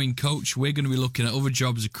a throwing coach. We're going to be looking at other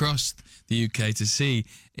jobs across the UK to see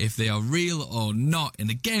if they are real or not. In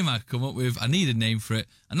the game I come up with, I need a name for it,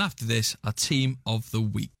 and after this, our team of the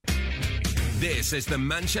week. This is the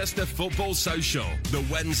Manchester Football Social, the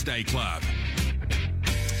Wednesday Club.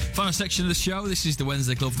 Final section of the show. This is the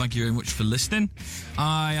Wednesday Club. Thank you very much for listening.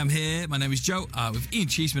 I am here. My name is Joe, with Ian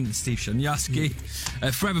Cheeseman and Steve Shonyaski.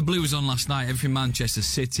 Forever Blue was on last night. Everything Manchester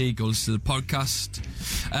City. Go listen to the podcast.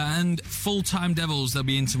 And Full-Time Devils, they'll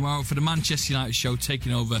be in tomorrow for the Manchester United show,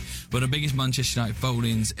 taking over one of the biggest Manchester United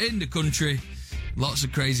phone-ins in the country. Lots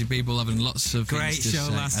of crazy people having lots of great things to show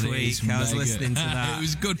say, last week. I was listening to that. It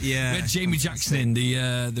was good. Yeah, we had Jamie Jackson in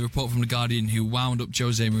the report from The Guardian, who wound up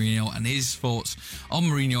Jose Mourinho, and his thoughts on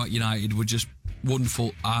Mourinho at United were just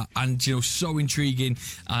wonderful and so intriguing,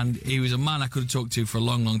 and he was a man I could have talked to for a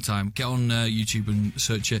long, long time. Get on YouTube and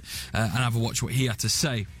search it and have a watch what he had to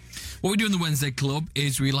say. What we do in the Wednesday Club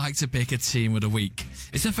is we like to pick a team of the week.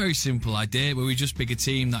 It's a very simple idea where we just pick a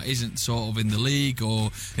team that isn't sort of in the league or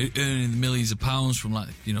earning millions of pounds from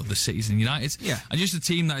the Cities and Uniteds. Yeah. And just a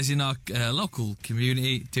team that is in our local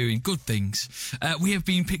community doing good things. We have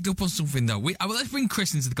been picked up on something though. Let's bring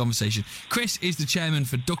Chris into the conversation. Chris is the chairman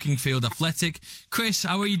for Duckingfield Athletic. Chris,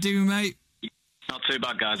 how are you doing, mate? Not too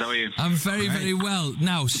bad, guys. How are you? I'm very, very well.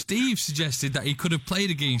 Now, Steve suggested that he could have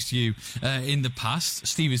played against you in the past.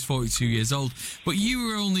 Steve is 42 years old, but you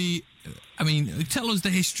were only... tell us the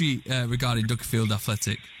history regarding Duckingfield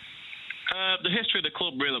Athletic. The history of the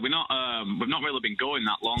club, really, we've not really been going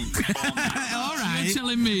that long. All right. You're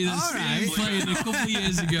telling me that Steve played a couple of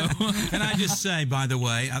years ago. Can I just say, by the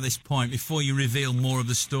way, at this point, before you reveal more of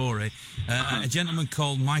the story, a gentleman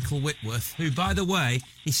called Michael Whitworth, who, by the way,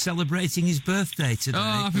 is celebrating his birthday today.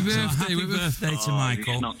 Oh, happy birthday, happy Whitworth. birthday to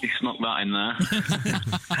Michael. He snuck that in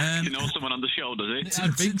there. You know someone on the show, does he? I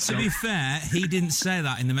think so. To be fair, he didn't say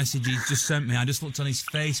that in the message he just sent me. I just looked on his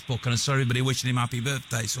Facebook and I saw everybody wishing him happy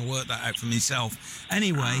birthday, so I worked that out for myself.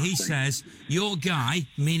 Anyway, he says, your guy,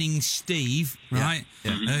 meaning Steve, right,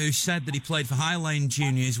 who said that he played for High Lane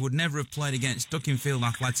Juniors, would never have played against Duckingfield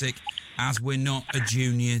Athletic as we're not a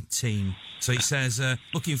junior team. So he says,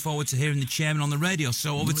 looking forward to hearing the chairman on the radio.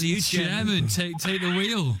 So over to you, chairman. Take the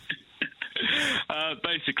wheel.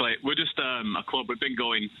 Basically, we're just a club. We've been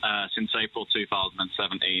going since April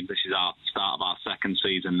 2017. This is our start of our second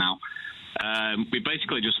season now. We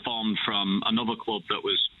basically just formed from another club that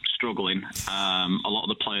was struggling. A lot of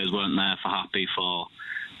the players weren't there for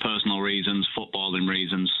personal reasons, footballing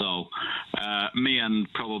reasons. So me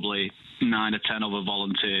and probably 9 or 10 other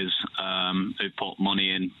volunteers who put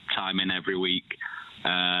money in, time in every week,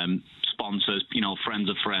 sponsors, friends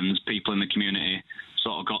of friends, people in the community,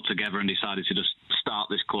 sort of got together and decided to just start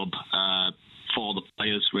this club for the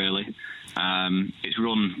players, really. It's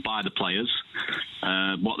run by the players.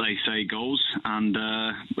 What they say goes, and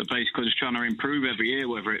we're basically just trying to improve every year,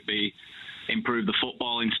 whether it be improve the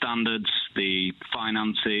footballing standards, the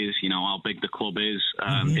finances, how big the club is.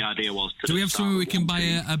 The idea was to... Do we have somewhere we can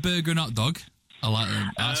buy a burger and hot dog? I like them.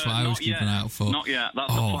 That's what I was keeping an eye out for. Not yet.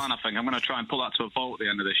 That's the plan, I think. I'm going to try and pull that to a vote at the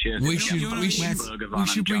end of this year. We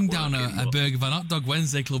should bring down a Burger Van Hot Dog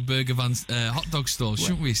Wednesday Club Burger Van hot dog stall,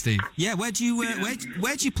 shouldn't we, Steve? Yeah. Where do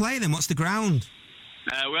you play then? What's the ground?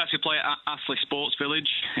 We actually play at Astley Sports Village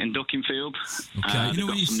in Duckingfield. Okay. They've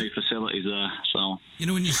got some new facilities there. So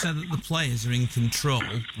when you said that the players are in control,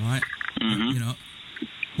 right? Mm-hmm.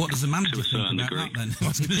 What does the manager think about that then? I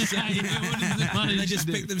was going to say, they just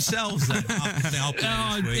pick themselves then.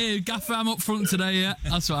 Gaffer, I'm up front today, yeah.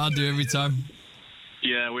 That's what I do every time.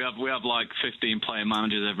 Yeah, we have like 15 player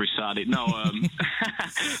managers every Saturday. No,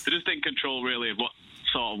 they're just in control really of what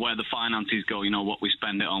sort of where the finances go, what we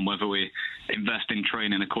spend it on, whether we invest in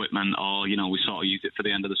training equipment or, we sort of use it for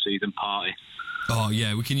the end of the season party. Oh,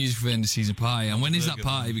 yeah, we can use it for the end of the season party. And when is that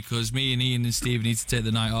party? Because me and Ian and Steve need to take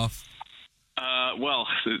the night off. Well,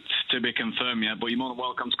 it's to be confirmed yet, but you're more than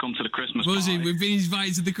welcome to come to the Christmas party. We've been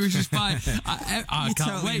invited to the Christmas party. I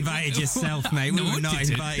can't wait. Invited yourself, mate. We were not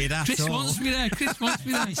invited at Chris all. Wants me there. Chris wants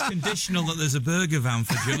me there. It's conditional that there's a burger van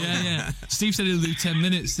for Joe. Yeah. Steve said he'll do 10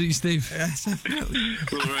 minutes. Didn't you, Steve? Yes, definitely.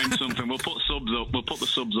 We'll arrange something. We'll put subs up. We'll put the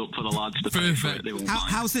subs up for the lads to pay for it.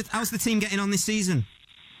 How's the team getting on this season?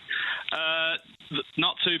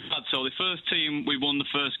 Not too bad. So the first team, we won the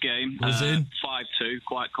first game, 5-2,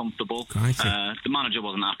 quite comfortable. The manager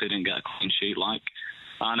wasn't happy, didn't get a clean sheet,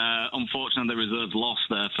 and unfortunately the reserves lost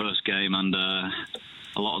their first game, and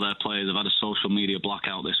a lot of their players have had a social media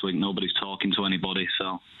blackout this week. Nobody's talking to anybody,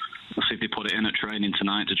 so we'll see if they put it in at training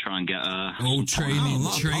tonight to try and get training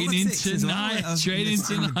tonight.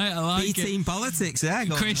 I like it. B-team politics, yeah.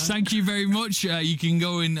 Chris, thank you very much. You can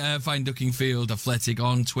go and find Duckingfield Athletic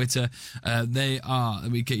on Twitter.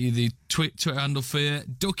 We get you the Twitter handle for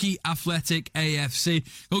Ducky Athletic AFC.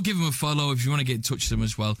 Go give them a follow if you want to get in touch with them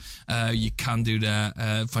as well. You can do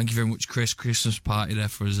that. Thank you very much, Chris. Christmas party there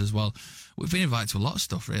for us as well. We've been invited to a lot of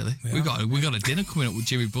stuff, really. We got a dinner coming up with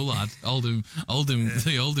Jimmy Bullard,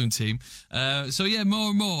 the Oldham team. So yeah, more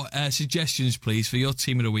and more suggestions, please, for your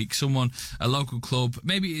team of the week. Someone, a local club,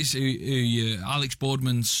 maybe it's Alex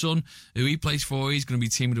Boardman's son, who he plays for. He's going to be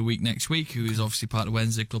team of the week next week, who is obviously part of the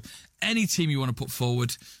Wednesday club. Any team you want to put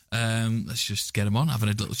forward, let's just get them on, having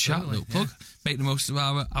a little chat, little plug. Make the most of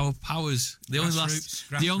our powers. They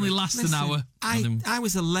only last an hour. I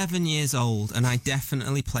was 11 years old and I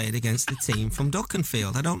definitely played against the team from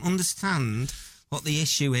Duckenfield. I don't understand what the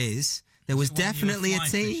issue is. There was definitely a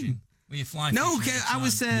team. Fishing? Were you fly No, fishing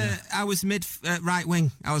I was mid right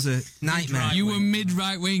wing. I was a nightmare. You were mid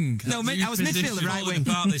right wing. No, I was midfield, right wing.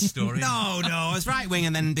 About this story. No, I was right wing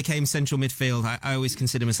and then became central midfield. I always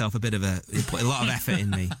consider myself a bit of put a lot of effort in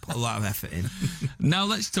me. Now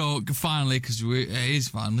let's talk finally, because it is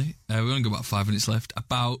finally. We only got about 5 minutes left.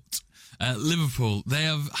 About Liverpool. They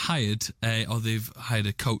have hired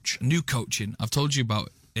a coach, new coaching. I've told you about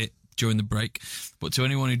it during the break, but to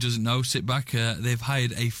anyone who doesn't know, sit back. They've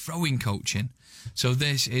hired a throwing coaching. So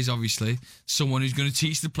this is obviously someone who's going to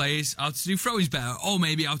teach the players how to do throw-ins better, or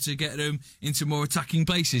maybe how to get them into more attacking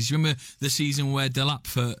places. You remember the season where Delap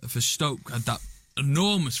for Stoke had that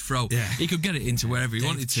enormous throw? Yeah. He could get it into wherever he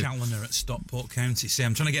wanted to. Challoner at Stockport County. See,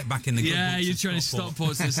 I'm trying to get back in the good books you're trying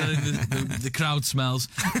Stockport. to Stockport, so the crowd smells.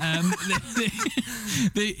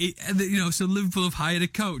 So Liverpool have hired a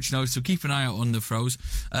coach now, so keep an eye out on the throws.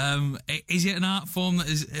 Is it an art form that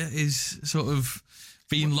is sort of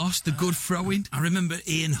being lost, the good throwing? I remember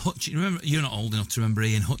Ian Hutchinson. You're not old enough to remember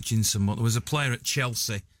Ian Hutchinson, but there was a player at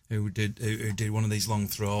Chelsea who did one of these long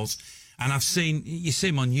throws. And you see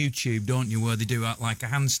him on YouTube, don't you, where they do like a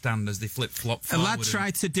handstand as they flip-flop forward. A lad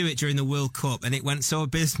tried to do it during the World Cup and it went so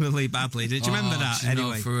abysmally badly. Did you remember that?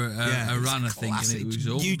 Anyway, for Iran, I think, and it was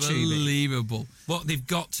unbelievable. What they've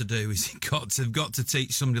got to do is they've got to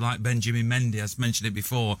teach somebody like Benjamin Mendy, I've mentioned it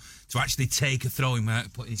before, to actually take a throwing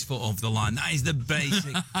without putting his foot over the line. That is the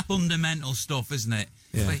basic, fundamental stuff, isn't it?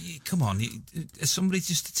 Yeah. But, come on, somebody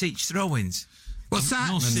just to teach throw-ins. Well,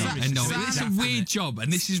 it's a weird job,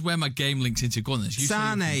 and this is where my game links into Gunners.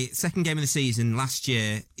 Sane, second game of the season last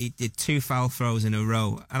year, he did 2 foul throws in a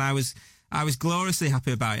row, and I was gloriously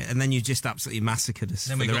happy about it. And then you just absolutely massacred us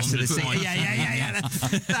for the rest of the season. Yeah.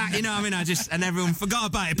 That, you know, what I mean, and everyone forgot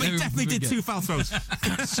about it, but he definitely did 2 foul throws.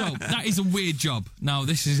 So that is a weird job. Now,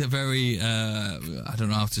 this is a very I don't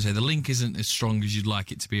know how to say. The link isn't as strong as you'd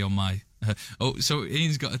like it to be on my. So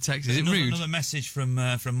Ian's got a text. Is it rude? Another message from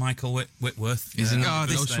Michael Whitworth. Isn't no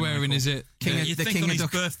swearing, Michael. Is it? You'd think on his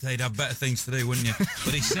birthday he'd have better things to do, wouldn't you?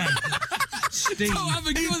 But he said, Steve... Don't have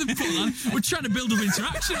a go with the plan. We're trying to build up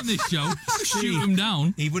interaction on this show. Shoot him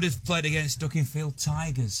down. He would have played against Duckenfield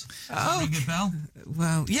Tigers. Does that ring a bell?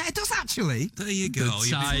 Well, yeah, it does actually. There you go.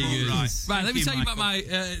 The Tigers. Right, let me tell you about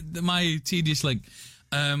my tedious link.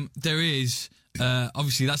 There is...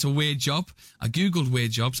 obviously that's a weird job. I googled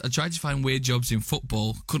weird jobs. I tried to find weird jobs in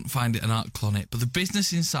football, couldn't find an article on it, but the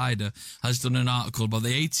Business Insider has done an article about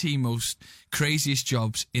the 18 most craziest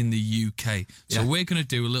jobs in the UK. So we're going to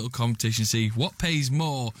do a little competition, see what pays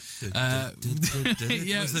more. Sorry,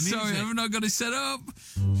 I'm not going to set up.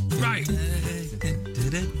 Right.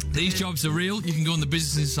 These jobs are real. You can go on the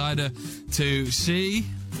Business Insider to see.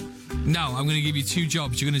 Now, I'm going to give you 2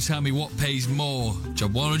 jobs. You're going to tell me what pays more.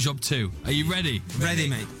 Job 1 or job 2. Are you ready? Ready,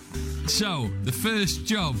 mate. So, the first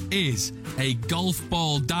job is a golf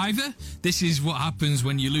ball diver. This is what happens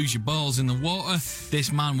when you lose your balls in the water.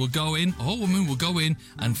 This man will go in, or woman will go in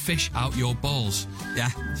and fish out your balls. Yeah.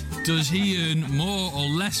 Does he earn more or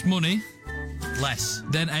less money? Less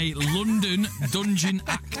than a London dungeon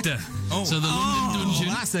actor. So the London dungeon.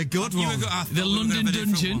 That's a good one. The London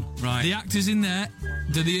dungeon. Right. The actors in there.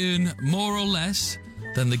 Do they earn more or less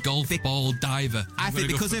than the golf ball diver? I think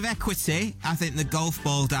because of equity, I think the golf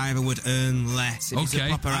ball diver would earn less.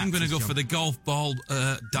 Okay. I'm going to go for the golf ball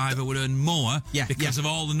diver would earn more because of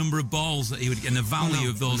all the number of balls that he would get and the value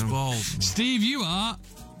of those balls. Steve, you are.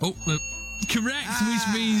 Correct,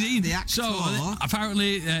 which means so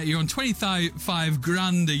apparently you're on 25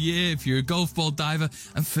 grand a year if you're a golf ball diver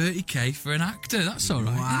and 30k for an actor. That's all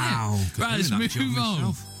right. Wow. Isn't it? Right, let's move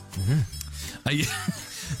on.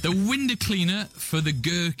 The window cleaner for the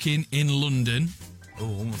Gherkin in London. Oh, I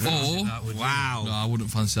wouldn't fancy that, would you? Wow. No, I wouldn't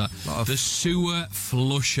fancy that. The sewer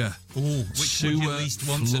flusher. Oh, which would you least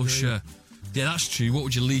want flusher. to do? Yeah, that's true. What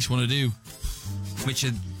would you least want to do? Which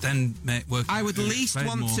would then make work. I would least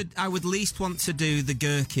want to do the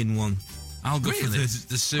gherkin one. I'll go for the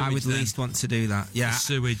sewage. I would then. least want to do that. Yeah, The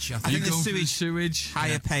sewage. I think the sewage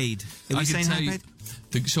higher paid. Are we saying higher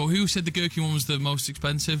paid? So who said the gherkin one was the most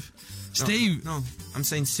expensive? Steve. No, I'm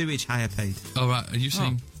saying sewage higher paid. All right, are you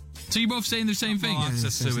saying? So you're both saying the same thing? Oh,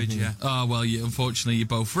 it's sewage, yeah. Oh, well, unfortunately, you're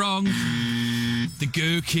both wrong. The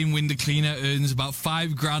gherkin window cleaner earns about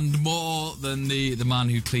 $5,000 more than the man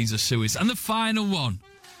who cleans the sewers. And the final one,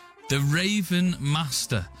 the Raven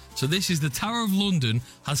Master. So this is the Tower of London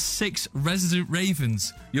has 6 resident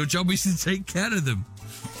ravens. Your job is to take care of them.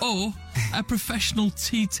 Or a professional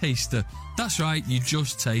tea taster. That's right, you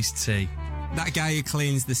just taste tea. That guy who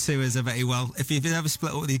cleans the sewers, I bet he well. If you've ever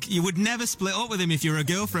split up with him, you would never split up with him if you're a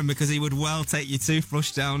girlfriend because he would well take your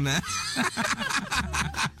toothbrush down there.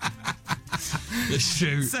 It's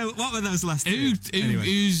true. So what were those last two?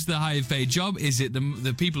 Who's the higher paid job? Is it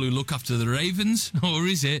the people who look after the ravens, or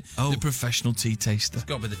is it the professional tea taster? It's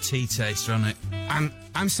got to be the tea taster on it.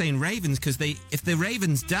 I'm saying ravens because if the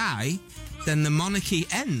ravens die, then the monarchy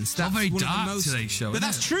ends. That's very dark today's show. But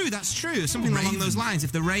that's true. That's true. Something along those lines.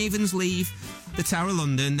 If the ravens leave the Tower of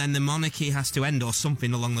London, then the monarchy has to end, or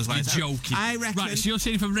something along those lines. You're joking. I reckon. Right. So you're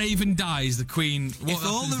saying if a raven dies, the Queen. If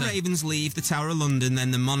all the ravens leave the Tower of London, then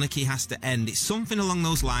the monarchy has to end. It's something along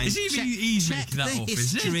those lines. Is he making that up?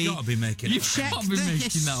 History. You've got to be making it up. Check the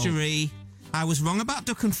history. I was wrong about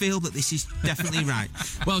Duckenfield, but this is definitely right.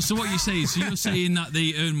 Well, so what you're saying? So you're saying that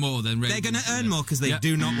they earn more than ravens? They're going to earn more because they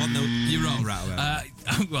do not want no. You're wrong. Right.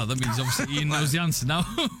 Well, that means obviously Ian knows the answer now.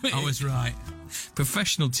 I was right.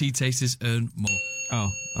 Professional tea tasters earn more. Oh,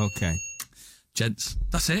 okay. Gents,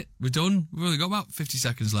 that's it. We're done. We've only got about 50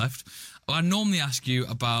 seconds left. I normally ask you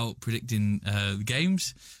about predicting the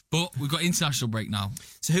games, but we've got international break now.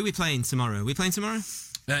 So who are we playing tomorrow? Are we playing tomorrow?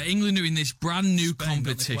 England are in this brand new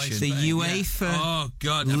competition. The UEFA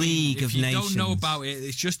League of Nations. If you don't know about it,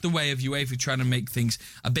 it's just the way of UEFA trying to make things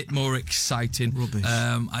a bit more exciting. Rubbish.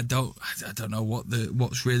 I don't know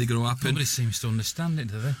what's really going to happen. Nobody seems to understand it,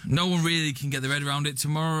 do they? No one really can get their head around it.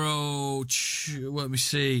 Tomorrow, let me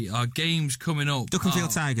see, our game's coming up.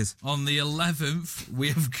 Duckenfield Tigers. On the 11th, we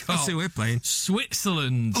have got That's who we're playing.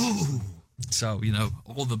 Switzerland. Oh. So,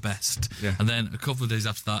 all the best. Yeah. And then a couple of days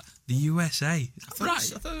after that, the USA. I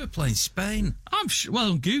thought we were playing Spain. I'm sure. Well,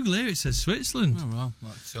 on Google here, it says Switzerland. Oh,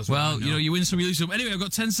 well. You win some, you lose some. Anyway, I've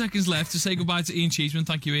got 10 seconds left to say goodbye to Ian Cheeseman.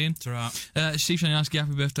 Thank you, Ian. It's all right. Steve Shaniansky,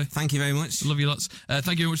 happy birthday. Thank you very much. Love you lots.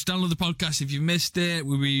 Thank you very much. Download the podcast if you missed it.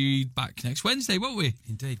 We'll be back next Wednesday, won't we?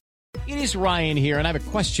 Indeed. It is Ryan here, and I have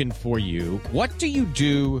a question for you. What do you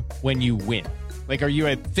do when you win? Like, are you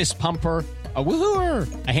a fist pumper, a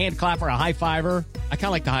woohooer, a hand clapper, a high fiver? I kind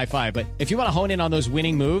of like the high five, but if you want to hone in on those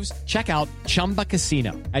winning moves, check out Chumba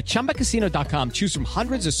Casino. At ChumbaCasino.com, choose from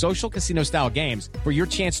hundreds of social casino-style games for your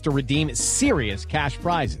chance to redeem serious cash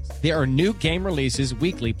prizes. There are new game releases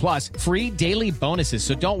weekly, plus free daily bonuses,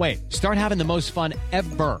 so don't wait. Start having the most fun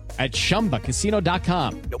ever at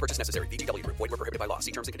ChumbaCasino.com. No purchase necessary. VGW Group. Void where prohibited by law.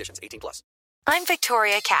 See terms and conditions. 18+. I'm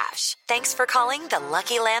Victoria Cash. Thanks for calling the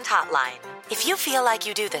Lucky Land Hotline. If you feel like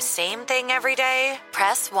you do the same thing every day,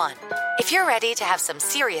 press 1. If you're ready to have some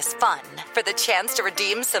serious fun for the chance to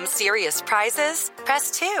redeem some serious prizes,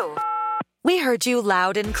 press 2. We heard you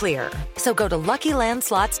loud and clear. So go to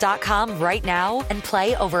LuckyLandSlots.com right now and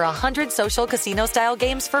play over 100 social casino-style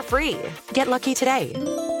games for free. Get lucky today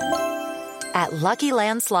at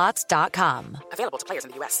LuckyLandSlots.com. Available to players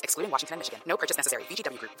in the U.S., excluding Washington and Michigan. No purchase necessary.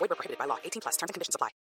 VGW Group. Void where prohibited by law. 18+. Terms and conditions apply.